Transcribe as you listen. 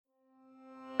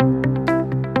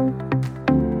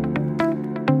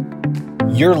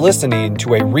You're listening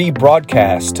to a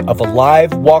rebroadcast of a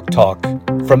live walk talk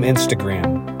from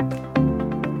Instagram.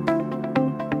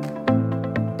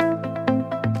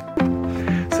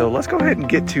 So let's go ahead and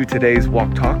get to today's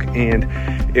walk talk. And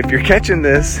if you're catching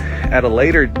this at a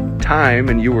later time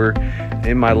and you were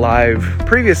in my live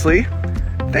previously,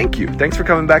 thank you. Thanks for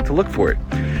coming back to look for it.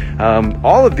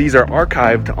 All of these are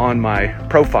archived on my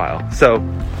profile. So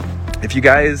if you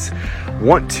guys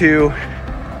want to,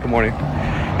 good morning.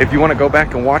 If you want to go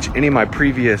back and watch any of my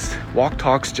previous walk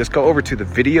talks, just go over to the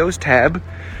videos tab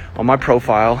on my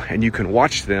profile and you can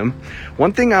watch them.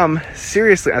 One thing I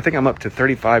think I'm up to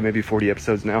 35, maybe 40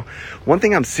 episodes now. One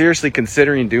thing I'm seriously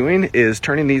considering doing is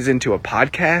turning these into a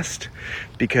podcast,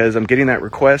 because I'm getting that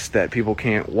request that people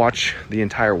can't watch the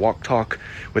entire walk talk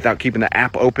without keeping the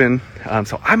app open.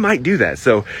 So I might do that.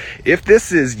 So if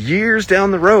this is years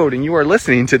down the road and you are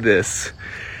listening to this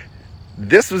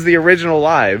was the original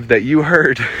live that you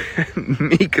heard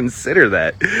me consider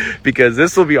that, because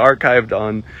this will be archived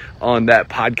on that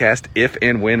podcast if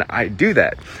and when I do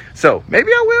that. So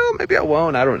maybe I will, maybe I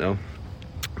won't, I don't know.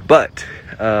 But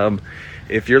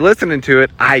if you're listening to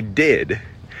it, I did.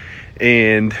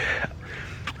 And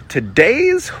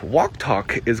today's walk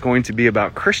talk is going to be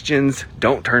about Christians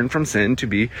don't turn from sin to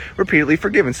be repeatedly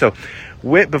forgiven. So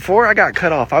before I got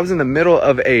cut off, I was in the middle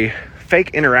of a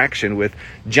fake interaction with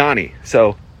Johnny.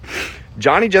 So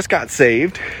Johnny just got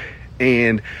saved,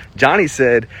 and Johnny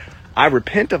said, I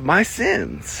repent of my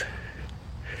sins.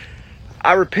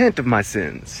 I repent of my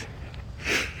sins.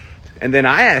 And then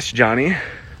I asked Johnny,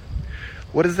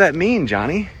 what does that mean,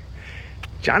 Johnny?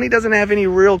 Johnny doesn't have any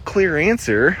real clear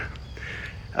answer.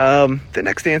 The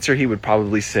next answer he would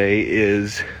probably say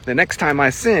is, the next time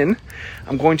I sin,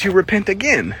 I'm going to repent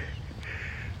again.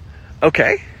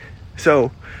 Okay,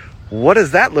 so what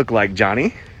does that look like,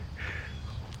 Johnny?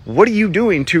 What are you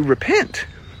doing to repent?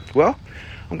 Well,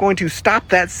 I'm going to stop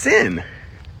that sin.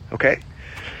 Okay?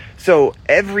 So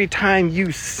every time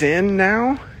you sin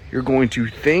now, you're going to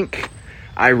think,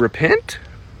 I repent?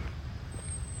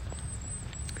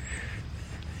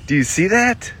 Do you see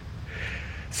that?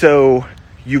 So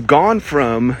you've gone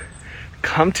from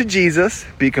come to Jesus,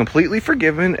 be completely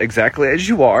forgiven exactly as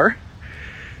you are,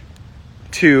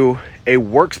 to a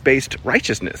works-based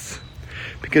righteousness.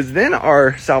 Because then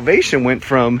our salvation went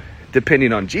from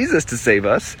depending on Jesus to save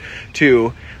us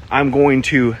to I'm going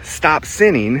to stop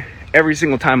sinning every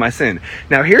single time I sin.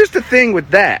 Now here's the thing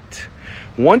with that.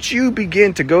 Once you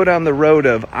begin to go down the road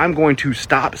of I'm going to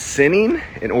stop sinning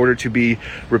in order to be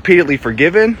repeatedly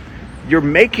forgiven, you're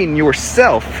making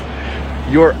yourself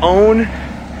your own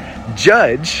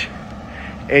judge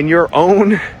and your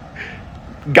own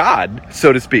God,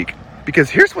 so to speak.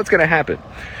 Because here's what's going to happen.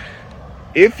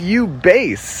 If you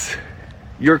base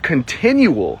your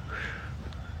continual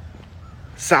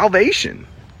salvation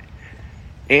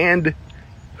and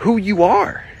who you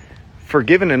are,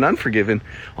 forgiven and unforgiven,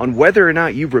 on whether or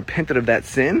not you've repented of that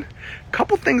sin, a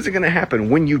couple things are going to happen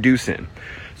when you do sin.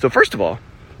 So first of all,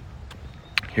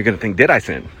 you're going to think, did I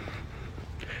sin?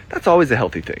 That's always a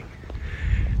healthy thing.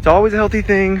 It's always a healthy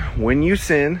thing when you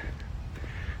sin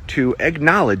to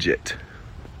acknowledge it.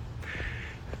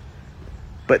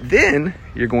 But then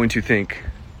you're going to think,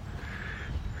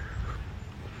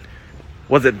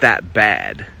 was it that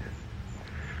bad?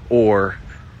 Or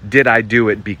did I do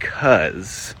it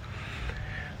because?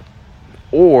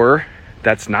 Or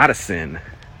that's not a sin.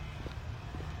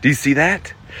 Do you see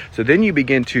that? So then you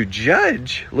begin to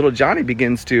judge. Little Johnny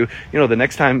begins to, the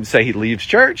next time, say he leaves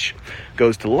church,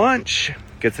 goes to lunch,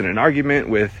 gets in an argument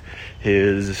with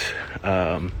his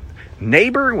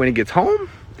neighbor when he gets home,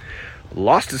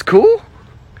 lost his cool,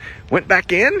 went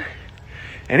back in,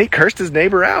 and he cursed his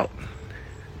neighbor out.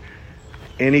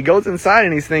 And he goes inside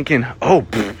and he's thinking,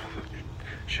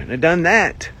 shouldn't have done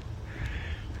that.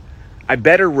 I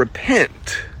better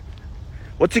repent.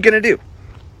 What's he going to do?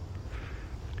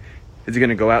 Is he going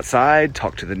to go outside,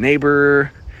 talk to the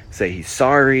neighbor, say he's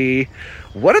sorry?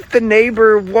 What if the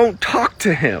neighbor won't talk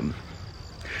to him?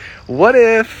 What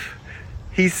if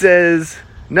he says,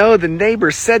 no, the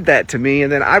neighbor said that to me,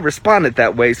 and then I responded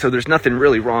that way, so there's nothing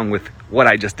really wrong with what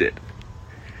I just did.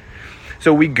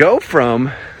 So we go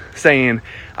from saying,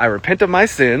 I repent of my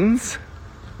sins,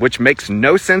 which makes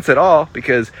no sense at all,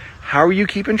 because how are you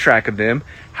keeping track of them?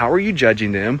 How are you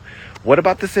judging them? What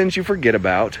about the sins you forget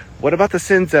about? What about the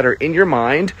sins that are in your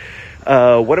mind?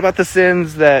 What about the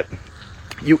sins that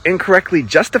you incorrectly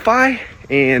justify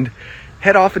and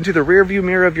head off into the rearview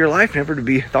mirror of your life, never to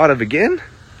be thought of again?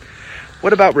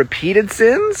 What about repeated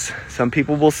sins? Some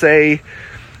people will say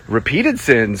repeated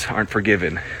sins aren't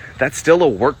forgiven. That's still a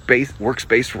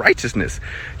works-based righteousness.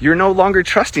 You're no longer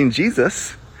trusting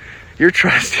Jesus. You're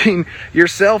trusting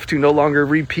yourself to no longer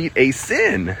repeat a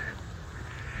sin.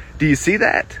 Do you see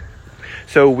that?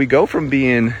 So we go from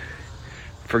being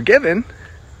forgiven,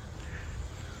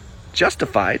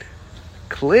 justified,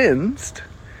 cleansed,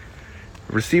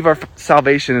 receive our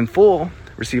salvation in full,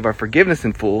 receive our forgiveness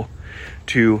in full,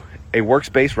 to a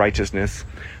works-based righteousness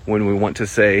when we want to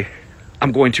say,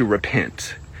 I'm going to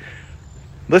repent.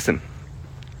 Listen,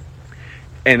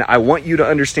 and I want you to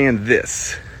understand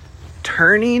this.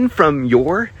 Turning from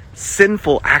your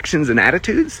sinful actions and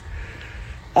attitudes,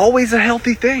 always a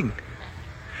healthy thing.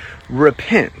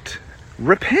 Repent.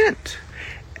 Repent.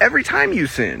 Every time you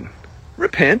sin,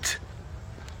 repent.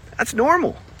 That's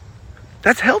normal.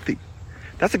 That's healthy.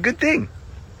 That's a good thing.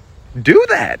 Do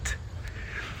that.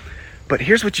 But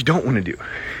here's what you don't want to do.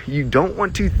 You don't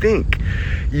want to think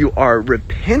you are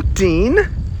repenting.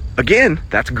 Again,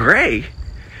 that's gray.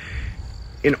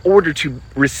 In order to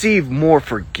receive more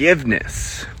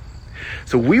forgiveness.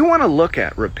 So we want to look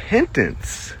at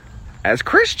repentance as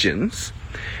Christians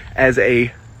as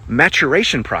a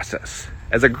maturation process,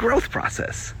 as a growth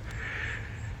process.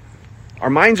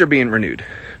 Our minds are being renewed.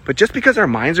 But just because our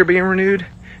minds are being renewed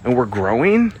and we're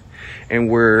growing and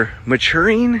we're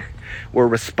maturing, we're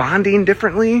responding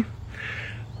differently,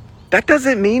 that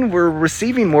doesn't mean we're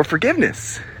receiving more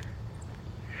forgiveness.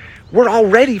 We're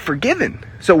already forgiven.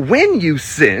 So when you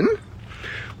sin,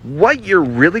 what you're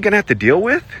really going to have to deal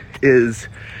with is,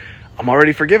 I'm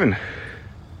already forgiven.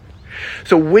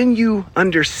 So when you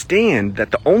understand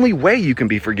that the only way you can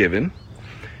be forgiven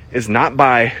is not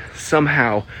by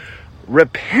somehow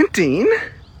repenting,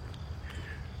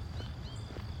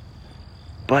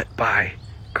 but by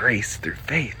grace through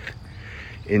faith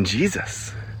in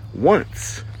Jesus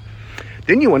once,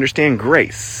 then you understand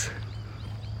grace.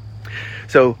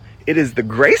 So it is the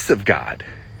grace of God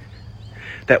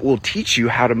that will teach you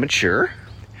how to mature.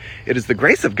 It is the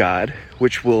grace of God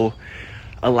which will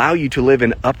allow you to live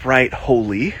an upright,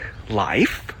 holy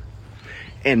life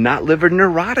and not live a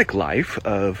neurotic life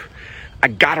of, I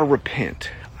gotta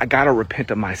repent. I gotta repent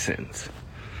of my sins.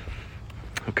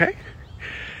 Okay?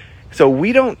 So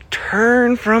we don't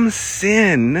turn from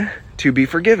sin to be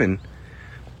forgiven.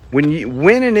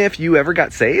 When and if you ever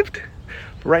got saved,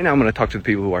 right now I'm going to talk to the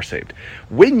people who are saved.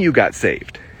 When you got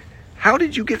saved, how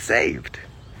did you get saved?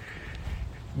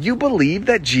 You believed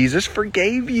that Jesus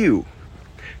forgave you.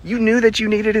 You knew that you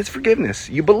needed his forgiveness.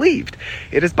 You believed.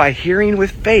 It is by hearing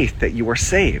with faith that you are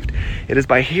saved. It is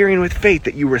by hearing with faith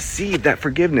that you receive that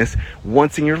forgiveness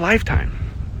once in your lifetime.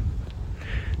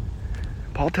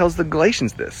 Paul tells the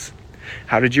Galatians this.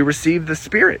 How did you receive the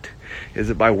Spirit? Is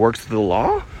it by works of the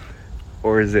law?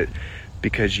 Or is it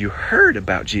because you heard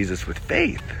about Jesus with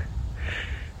faith?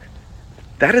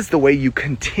 That is the way you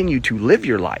continue to live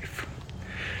your life.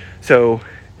 So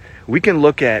we can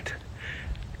look at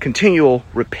continual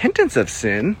repentance of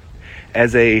sin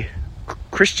as a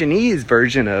Christianese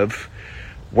version of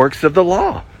works of the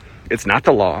law. It's not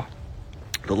the law.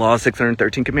 The law is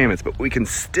 613 commandments, but we can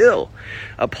still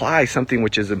apply something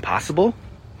which is impossible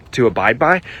to abide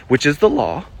by, which is the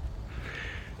law,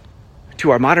 to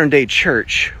our modern day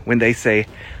church when they say,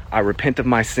 I repent of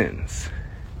my sins.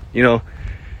 You know,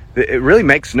 it really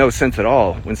makes no sense at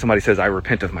all when somebody says, I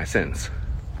repent of my sins.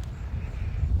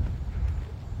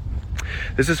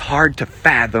 This is hard to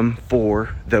fathom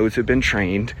for those who've been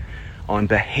trained on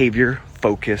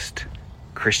behavior-focused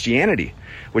Christianity,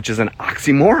 which is an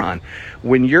oxymoron.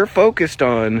 When you're focused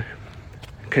on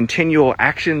continual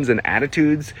actions and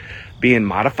attitudes being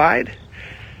modified,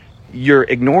 you're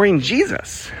ignoring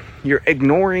Jesus. You're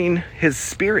ignoring his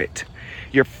Spirit.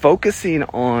 You're focusing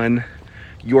on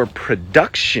your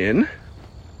production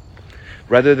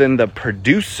rather than the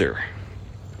producer,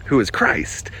 who is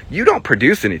Christ. You don't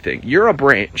produce anything. You're a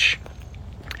branch.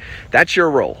 That's your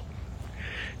role.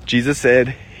 Jesus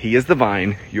said, he is the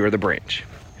vine, you are the branch.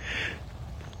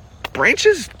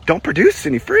 Branches don't produce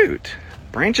any fruit.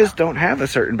 Branches don't have a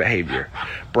certain behavior.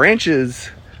 Branches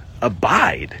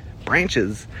abide.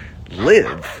 Branches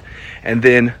live. And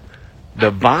then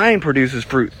the vine produces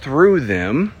fruit through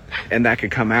them, and that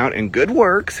could come out in good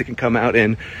works. It can come out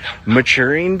in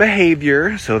maturing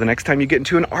behavior. So the next time you get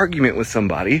into an argument with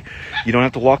somebody, you don't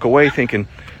have to walk away thinking,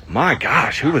 my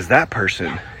gosh, who was that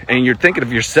person? And you're thinking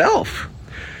of yourself.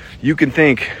 You can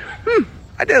think,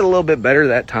 I did a little bit better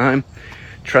that time,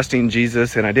 trusting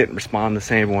Jesus, and I didn't respond the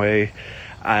same way.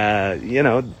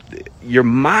 Your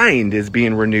mind is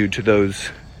being renewed to those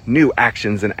new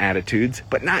actions and attitudes,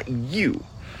 but not you.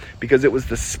 Because it was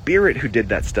the Spirit who did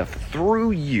that stuff through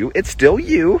you. It's still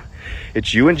you.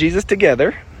 It's you and Jesus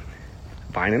together.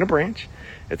 Vine and a branch.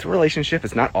 It's a relationship.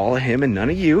 It's not all of him and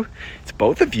none of you. It's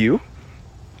both of you.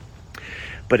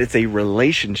 but it's a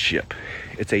relationship.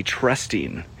 It's a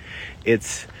trusting.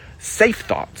 It's safe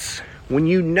thoughts. When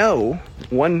you know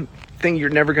one thing you're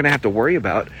never going to have to worry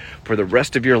about for the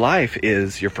rest of your life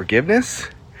is your forgiveness,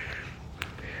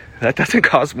 that doesn't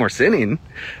cause more sinning.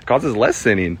 It causes less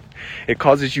sinning. It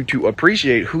causes you to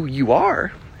appreciate who you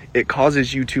are. It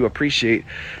causes you to appreciate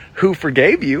who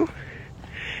forgave you.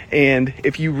 And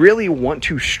if you really want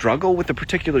to struggle with a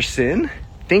particular sin,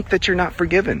 think that you're not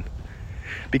forgiven.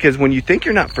 Because when you think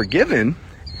you're not forgiven,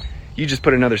 you just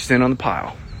put another sin on the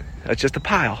pile. That's just a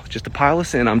pile of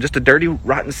sin. I'm just a dirty,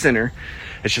 rotten sinner.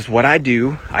 It's just what I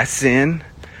do. I sin.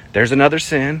 There's another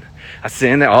sin. I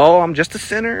sin. Oh, I'm just a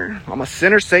sinner. I'm a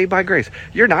sinner saved by grace.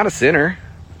 You're not a sinner.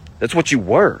 That's what you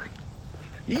were.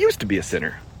 You used to be a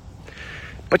sinner.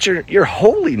 But you're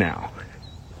holy now.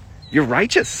 You're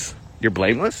righteous. You're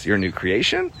blameless. You're a new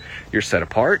creation. You're set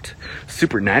apart.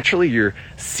 Supernaturally, you're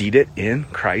seated in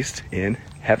Christ in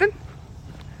heaven.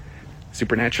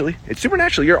 Supernaturally. It's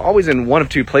supernatural. You're always in one of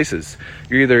two places.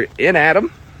 You're either in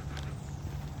Adam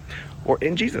or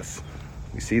in Jesus.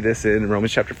 We see this in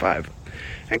Romans chapter 5.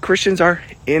 And Christians are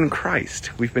in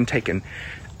Christ. We've been taken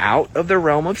out of the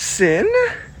realm of sin,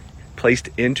 placed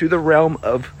into the realm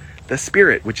of the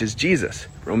Spirit, which is Jesus.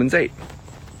 Romans 8.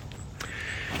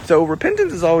 So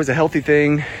repentance is always a healthy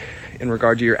thing in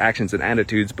regard to your actions and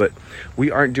attitudes, but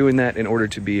we aren't doing that in order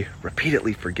to be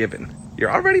repeatedly forgiven.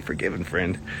 You're already forgiven,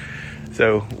 friend.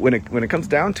 So when it comes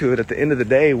down to it, at the end of the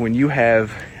day, when you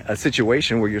have a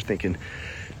situation where you're thinking,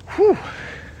 whew,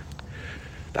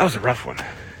 that was a rough one.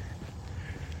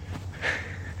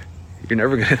 You're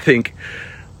never going to think,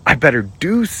 I better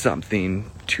do something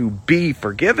to be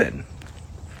forgiven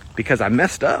because I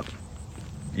messed up.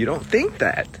 You don't think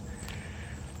that.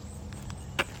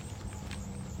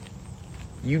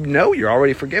 You know you're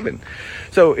already forgiven.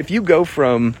 So if you go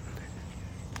from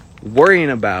worrying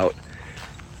about,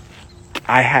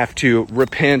 I have to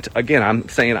repent, again, I'm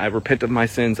saying I repent of my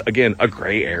sins, again, a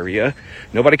gray area.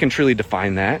 Nobody can truly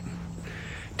define that.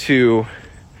 To,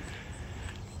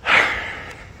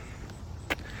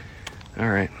 all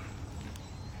right,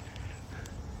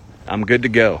 I'm good to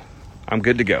go. I'm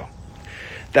good to go.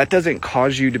 That doesn't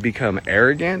cause you to become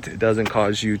arrogant. It doesn't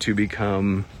cause you to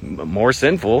become more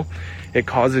sinful. It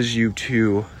causes you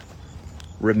to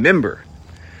remember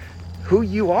who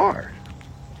you are.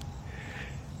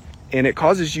 And it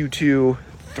causes you to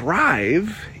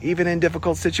thrive even in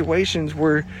difficult situations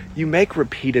where you make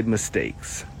repeated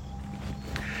mistakes.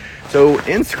 So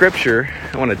in Scripture,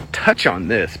 I want to touch on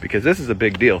this because this is a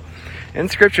big deal. In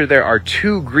Scripture, there are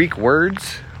two Greek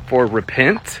words for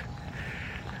repent.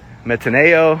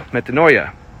 Metaneo,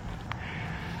 metanoia.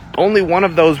 Only one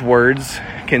of those words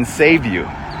can save you.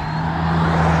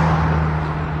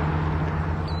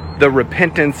 The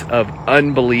repentance of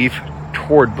unbelief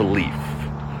toward belief.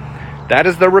 That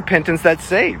is the repentance that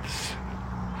saves.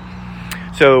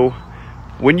 So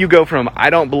when you go from, I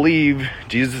don't believe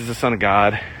Jesus is the Son of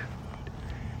God,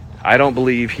 I don't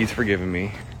believe he's forgiven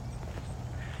me,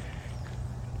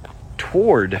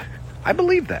 toward, I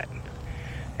believe that.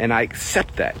 And I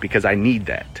accept that because I need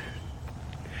that.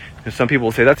 And some people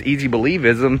will say that's easy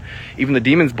believism. Even the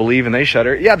demons believe and they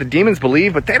shudder. Yeah, the demons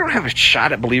believe, but they don't have a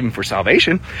shot at believing for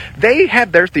salvation. They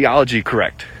have their theology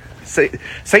correct.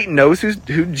 Satan knows who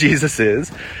Jesus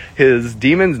is. His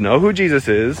demons know who Jesus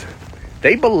is.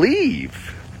 They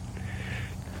believe.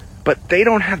 But they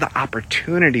don't have the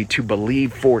opportunity to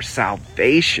believe for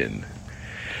salvation.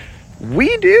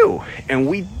 We do, and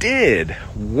we did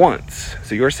once.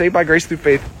 So you're saved by grace through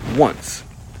faith once.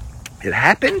 It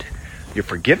happened. You're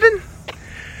forgiven.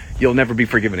 You'll never be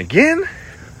forgiven again.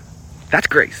 That's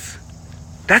grace.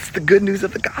 That's the good news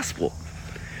of the gospel.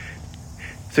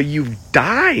 So you've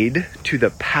died to the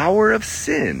power of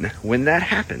sin when that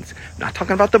happens. I'm not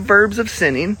talking about the verbs of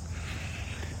sinning.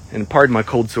 And pardon my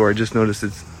cold sore. I just noticed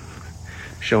it's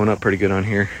showing up pretty good on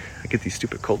here. I get these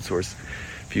stupid cold sores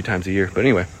a few times a year. But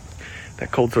anyway,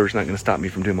 that cold sore is not going to stop me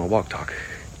from doing my walk talk.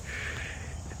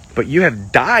 But you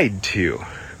have died to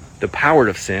the power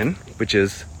of sin, which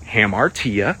is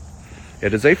hamartia.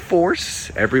 It is a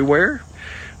force everywhere,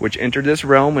 which entered this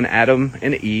realm when Adam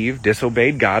and Eve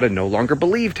disobeyed God and no longer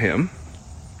believed him.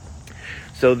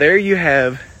 So there you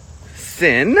have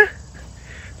sin,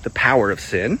 the power of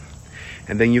sin.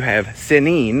 And then you have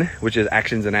sinning, which is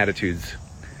actions and attitudes.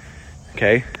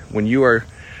 Okay? When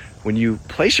you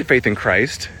place your faith in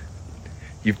Christ,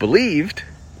 you've believed,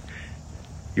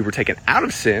 you were taken out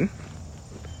of sin,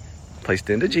 placed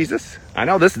into Jesus. I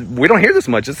know we don't hear this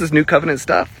much. This is new covenant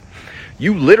stuff.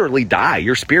 You literally die.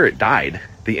 Your spirit died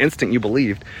the instant you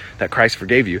believed that Christ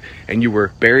forgave you, and you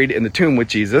were buried in the tomb with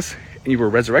Jesus, and you were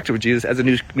resurrected with Jesus as a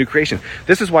new creation.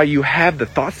 This is why you have the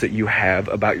thoughts that you have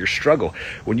about your struggle.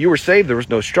 When you were saved, there was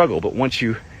no struggle. But once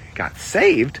you got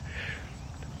saved,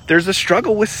 there's a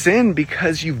struggle with sin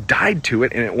because you've died to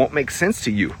it and it won't make sense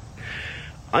to you.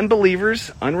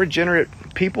 Unbelievers, unregenerate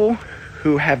people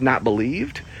who have not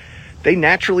believed, they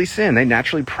naturally sin. They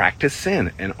naturally practice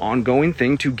sin, an ongoing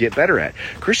thing to get better at.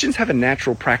 Christians have a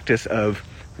natural practice of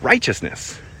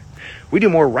righteousness. We do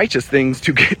more righteous things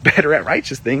to get better at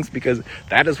righteous things because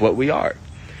that is what we are.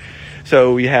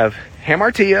 So we have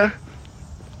hamartia,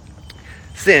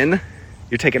 sin.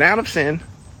 You're taken out of sin,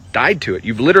 died to it.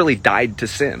 You've literally died to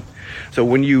sin. So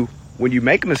when you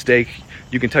make a mistake,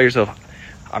 you can tell yourself,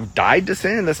 I've died to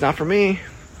sin. That's not for me.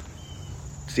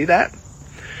 See that?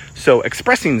 So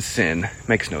expressing sin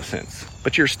makes no sense.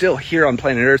 But you're still here on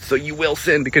planet Earth, so you will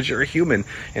sin because you're a human,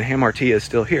 and hamartia is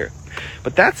still here.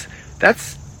 But that's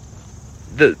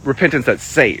the repentance that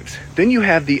saves. Then you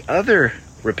have the other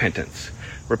repentance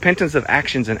of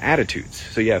actions and attitudes.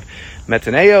 So you have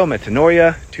metaneo,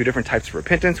 metanoia, two different types of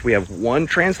repentance. We have one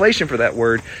translation for that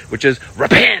word, which is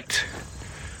repent.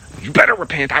 You better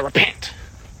repent, I repent.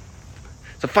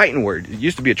 It's a fighting word. It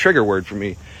used to be a trigger word for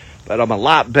me, but I'm a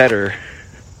lot better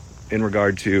in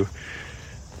regard to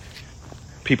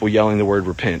people yelling the word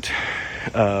repent.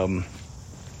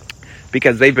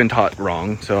 Because they've been taught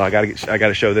wrong, so I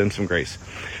gotta show them some grace.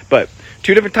 But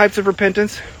two different types of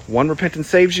repentance. One repentance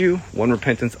saves you. One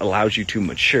repentance allows you to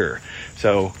mature.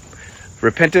 So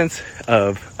repentance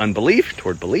of unbelief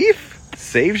toward belief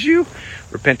saves you.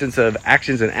 Repentance of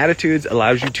actions and attitudes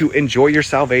allows you to enjoy your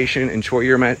salvation, enjoy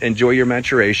your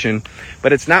maturation,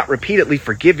 but it's not repeatedly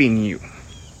forgiving you.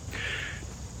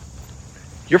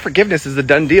 Your forgiveness is a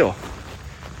done deal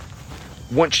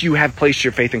once you have placed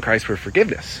your faith in Christ for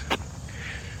forgiveness.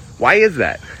 Why is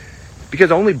that?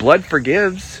 Because only blood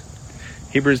forgives.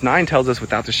 Hebrews 9 tells us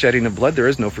without the shedding of blood, there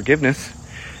is no forgiveness.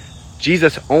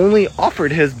 Jesus only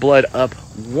offered his blood up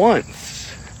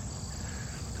once.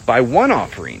 By one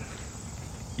offering,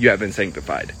 you have been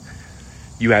sanctified.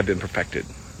 You have been perfected.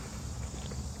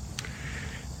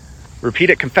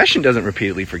 Repeated confession doesn't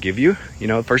repeatedly forgive you.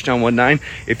 1 John 1:9,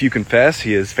 if you confess,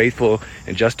 he is faithful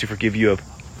and just to forgive you of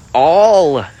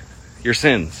all your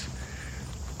sins.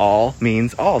 All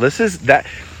means all. This is that.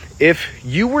 If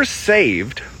you were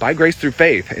saved by grace through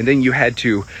faith, and then you had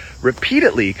to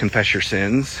repeatedly confess your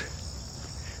sins,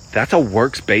 that's a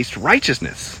works-based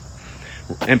righteousness.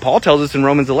 And Paul tells us in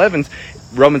Romans 11,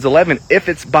 if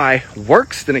it's by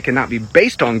works, then it cannot be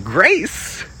based on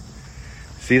grace.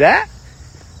 See that?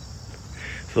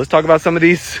 So let's talk about some of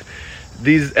these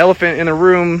elephant in the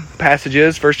room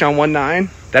passages. 1 John 1:9.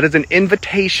 That is an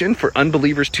invitation for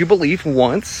unbelievers to believe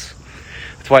once.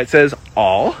 That's why it says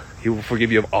all. He will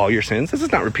forgive you of all your sins. This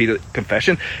is not repeated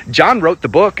confession. John wrote the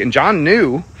book, and John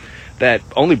knew that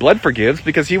only blood forgives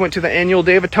because he went to the annual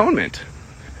Day of Atonement.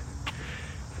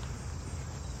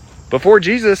 Before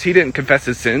Jesus, he didn't confess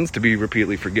his sins to be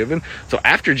repeatedly forgiven. So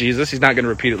after Jesus, he's not going to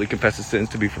repeatedly confess his sins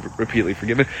to be repeatedly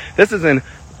forgiven. This is an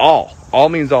all. All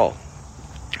means all.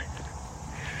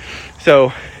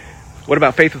 So what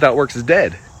about faith without works is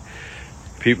dead?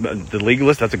 People, the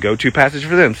legalists, that's a go-to passage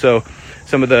for them. So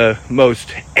some of the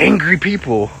most angry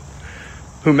people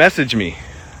who message me,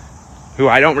 who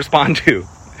I don't respond to,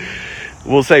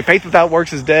 will say faith without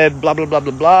works is dead, blah, blah, blah,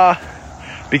 blah, blah,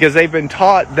 because they've been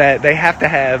taught that they have to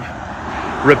have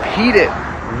repeated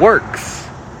works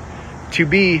to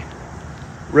be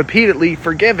repeatedly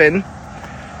forgiven,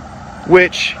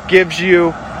 which gives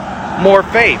you more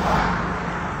faith,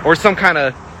 or some kind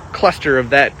of cluster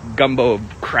of that gumbo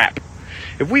of crap.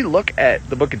 If we look at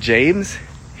the book of James,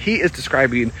 he is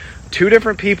describing two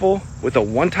different people with a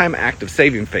one-time act of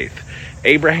saving faith,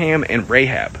 Abraham and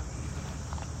Rahab.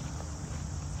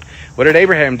 What did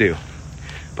Abraham do?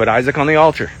 Put Isaac on the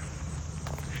altar.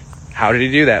 How did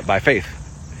he do that? By faith.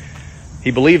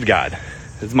 He believed God.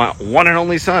 This is my one and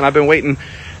only son. I've been waiting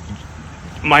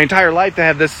my entire life to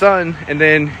have this son, and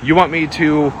then you want me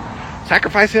to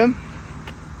sacrifice him?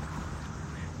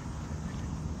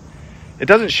 It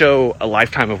doesn't show a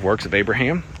lifetime of works of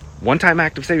Abraham. One-time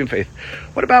act of saving faith.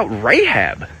 What about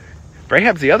Rahab?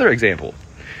 Rahab's the other example.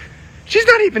 She's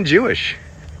not even Jewish.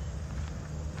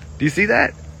 Do you see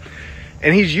that?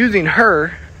 And he's using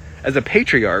her as a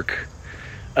patriarch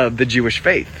of the Jewish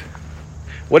faith.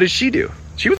 What did she do?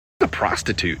 She was a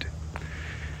prostitute.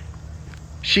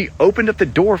 She opened up the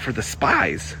door for the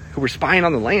spies who were spying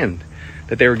on the land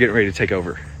that they were getting ready to take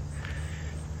over.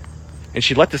 And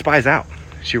she let the spies out.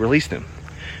 She released them.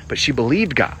 But she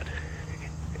believed God.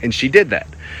 And she did that.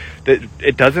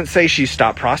 It doesn't say she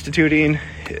stopped prostituting.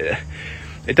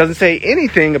 It doesn't say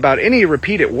anything about any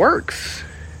repeated works.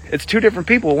 It's two different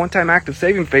people, one-time act of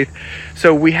saving faith.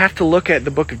 So we have to look at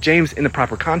the book of James in the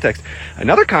proper context.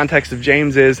 Another context of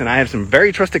James is, and I have some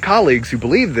very trusted colleagues who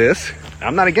believe this,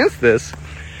 I'm not against this,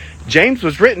 James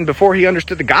was written before he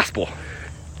understood the gospel.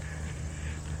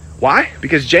 Why?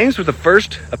 Because James was the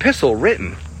first epistle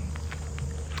written.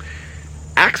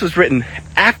 Acts was written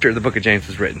after the book of James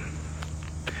was written.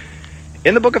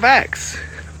 In the book of Acts,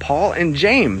 Paul and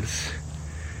James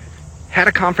had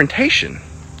a confrontation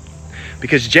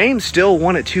because James still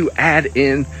wanted to add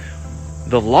in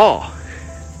the law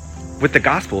with the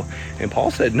gospel. And Paul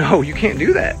said, no, you can't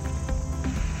do that.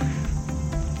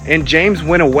 And James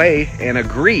went away and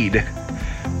agreed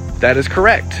that is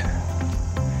correct.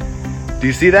 Do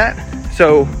you see that?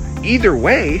 So either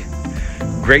way,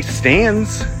 grace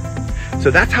stands.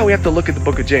 So that's how we have to look at the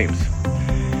book of James.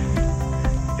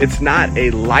 It's not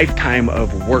a lifetime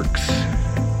of works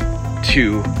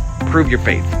to prove your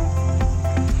faith.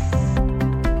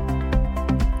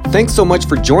 Thanks so much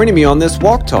for joining me on this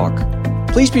Walk Talk.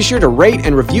 Please be sure to rate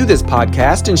and review this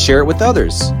podcast and share it with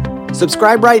others.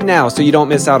 Subscribe right now so you don't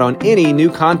miss out on any new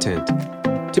content.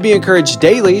 To be encouraged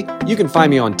daily, you can find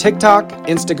me on TikTok,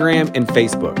 Instagram, and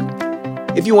Facebook.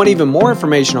 If you want even more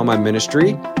information on my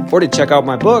ministry or to check out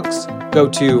my books, go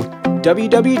to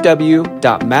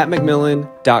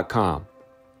www.mattmcmillan.com.